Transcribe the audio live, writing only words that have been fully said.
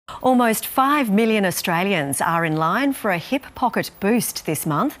Almost 5 million Australians are in line for a hip pocket boost this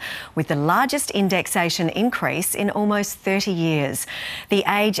month, with the largest indexation increase in almost 30 years. The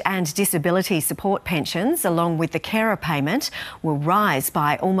age and disability support pensions, along with the carer payment, will rise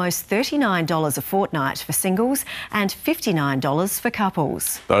by almost $39 a fortnight for singles and $59 for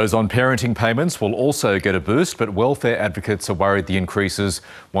couples. Those on parenting payments will also get a boost, but welfare advocates are worried the increases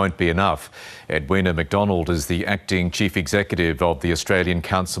won't be enough. Edwina McDonald is the acting chief executive of the Australian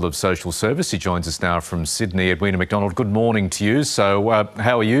Council of Social Service. He joins us now from Sydney. Edwina McDonald, good morning to you. So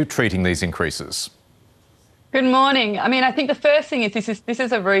how are you treating these increases? Good morning. I think the first thing is this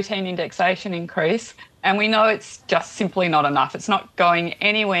is a routine indexation increase, and we know it's just simply not enough. It's not going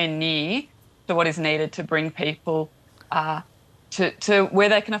anywhere near to what is needed to bring people to where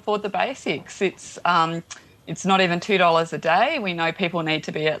they can afford the basics. It's not even $2 a day. We know people need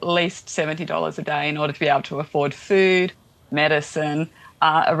to be at least $70 a day in order to be able to afford food, medicine,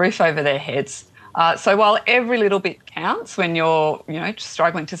 a roof over their heads. So while every little bit counts when you're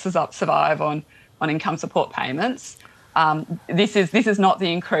struggling to survive on income support payments, this is not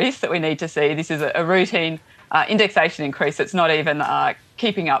the increase that we need to see. This is a routine indexation increase that's not even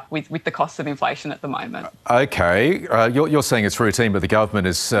keeping up with the costs of inflation at the moment. OK, you're saying it's routine, but the government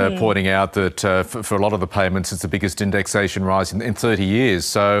is pointing out that for a lot of the payments, it's the biggest indexation rise in 30 years.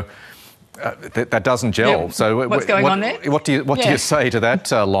 So that doesn't gel. Yeah. So what's going on there? What do you say to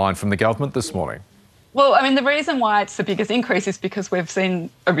that line from the government this morning? Well, the reason why it's the biggest increase is because we've seen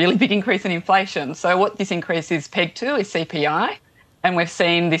a really big increase in inflation. So what this increase is pegged to is CPI, and we've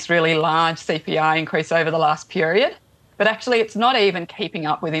seen this really large CPI increase over the last period. But actually, it's not even keeping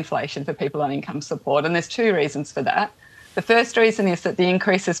up with inflation for people on income support, and there's two reasons for that. The first reason is that the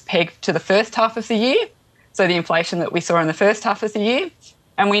increase is pegged to the first half of the year, so the inflation that we saw in the first half of the year.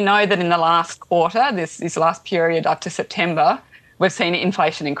 And we know that in the last quarter, this last period up to September, we've seen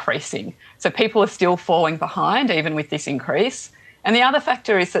inflation increasing. So people are still falling behind even with this increase. And the other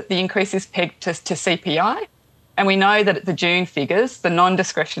factor is that the increase is pegged to CPI. And we know that at the June figures, the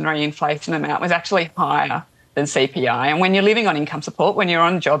non-discretionary inflation amount was actually higher than CPI. And when you're living on income support, when you're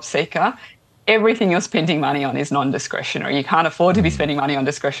on job seeker, everything you're spending money on is non-discretionary. You can't afford to be spending money on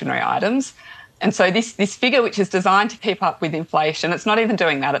discretionary items. And so this figure, which is designed to keep up with inflation, it's not even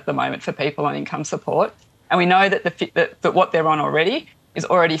doing that at the moment for people on income support. And we know that that what they're on already is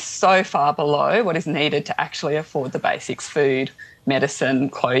already so far below what is needed to actually afford the basics: food, medicine,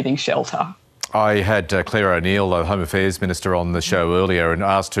 clothing, shelter. I had Claire O'Neill, the Home Affairs Minister, on the show earlier and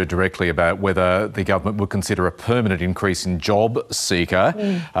asked her directly about whether the government would consider a permanent increase in job seeker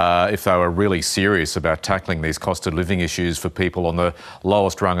if they were really serious about tackling these cost of living issues for people on the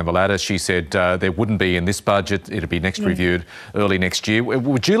lowest rung of the ladder. She said there wouldn't be in this budget. It'll be next reviewed early next year.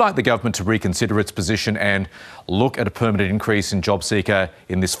 Would you like the government to reconsider its position and look at a permanent increase in job seeker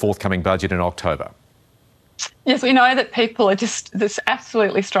in this forthcoming budget in October? Yes, we know that people are just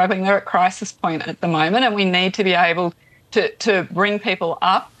absolutely struggling. They're at crisis point at the moment, and we need to be able to bring people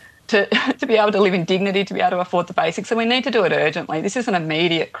up to be able to live in dignity, to be able to afford the basics, and we need to do it urgently. This is an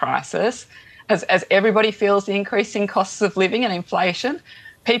immediate crisis. As everybody feels the increasing costs of living and inflation,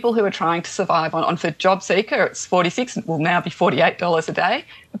 people who are trying to survive on for job seeker, it's $46, will now be $48 a day.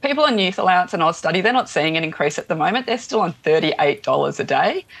 The people on youth allowance and Austudy, they're not seeing an increase at the moment. They're still on $38 a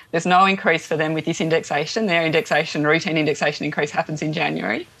day. There's no increase for them with this indexation. Their routine indexation increase happens in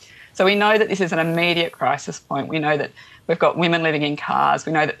January. So we know that this is an immediate crisis point. We know that we've got women living in cars.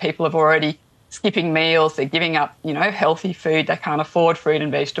 We know that people have already skipping meals. They're giving up, healthy food. They can't afford fruit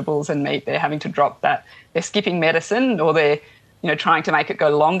and vegetables and meat. They're having to drop that. They're skipping medicine, or they're trying to make it go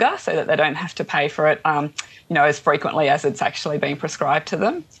longer so that they don't have to pay for it, as frequently as it's actually being prescribed to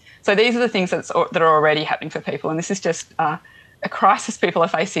them. So these are the things that are already happening for people, and this is just a crisis people are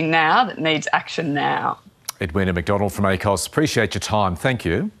facing now that needs action now. Edwina McDonald from ACOS, appreciate your time. Thank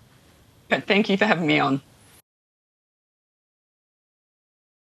you. Thank you for having me on.